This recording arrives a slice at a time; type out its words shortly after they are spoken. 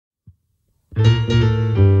You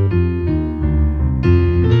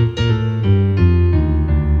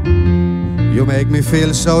make me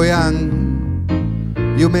feel so young.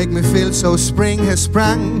 You make me feel so spring has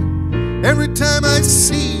sprung. Every time I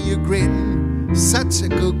see you grin, such a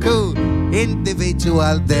cuckoo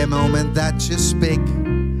individual the moment that you speak.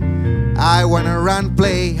 I wanna run,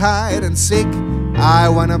 play hide and seek. I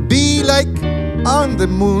wanna be like on the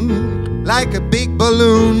moon, like a big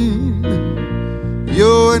balloon.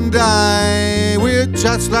 You and I, we're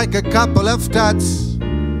just like a couple of tots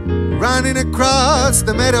running across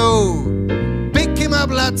the meadow. Pick him up,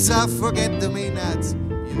 lots of forget-me-nots.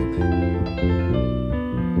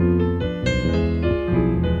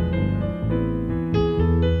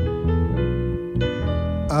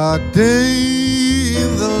 A day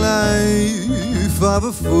in the life of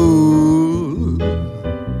a fool,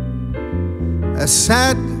 a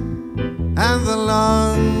sad and the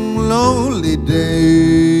long, lonely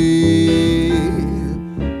day.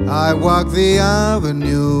 I walk the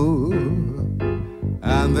avenue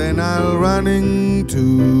and then I'll run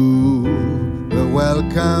into the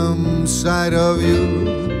welcome sight of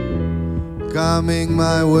you coming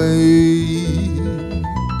my way.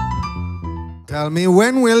 Tell me,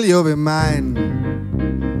 when will you be mine?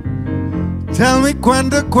 Tell me,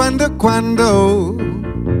 quando, quando, quando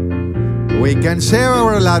we can share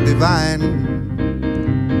our love divine.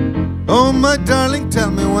 Oh, my darling, tell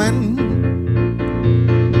me when.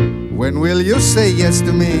 When will you say yes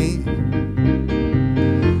to me?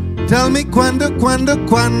 Tell me, quando, quando,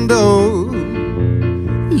 quando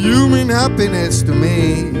you mean happiness to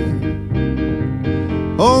me.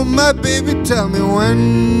 Oh, my baby, tell me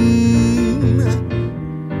when.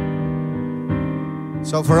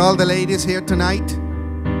 So for all the ladies here tonight,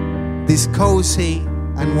 this cozy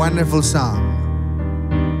and wonderful song.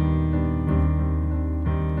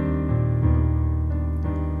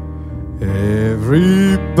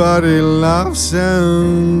 Everybody loves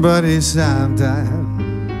somebody sometime.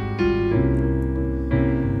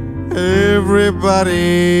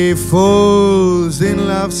 Everybody falls in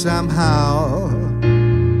love somehow.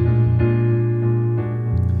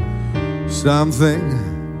 Something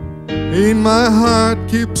in my heart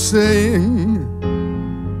keeps saying,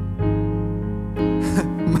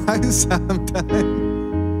 my sometime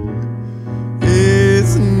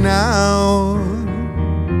is now.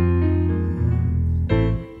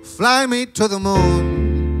 Fly me to the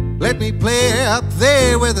moon, let me play up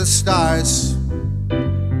there with the stars.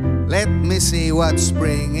 Let me see what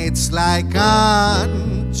spring it's like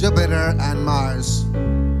on Jupiter and Mars.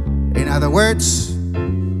 In other words,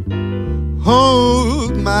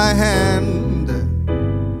 hold my hand.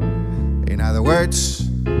 In other words,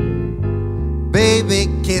 baby,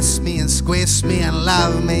 kiss me and squish me and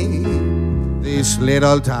love me. These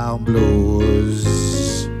little town blues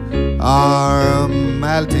are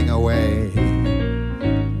melting away.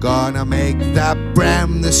 Gonna make the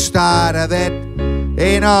brand the start of it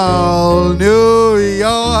in all New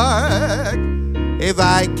York. If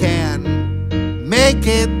I can make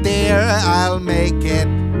it there, I'll make it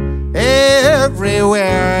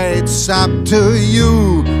everywhere. It's up to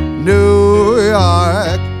you, New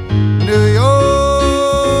York, New York.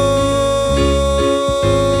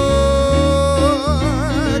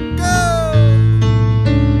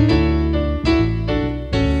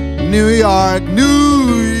 New York,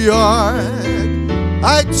 New York.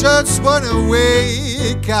 I just wanna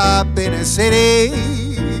wake up in a city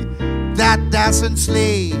that doesn't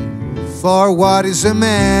sleep. For what is a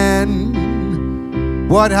man?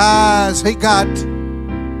 What has he got?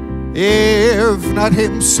 If not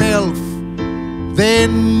himself,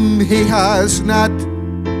 then he has not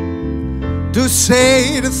to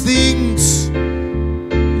say the things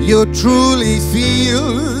you truly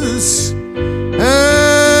feels,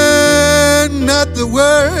 and not the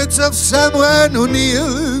words of someone who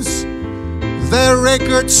kneels. The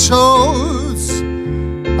record shows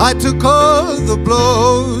I took all the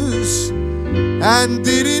blows and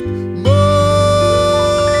did it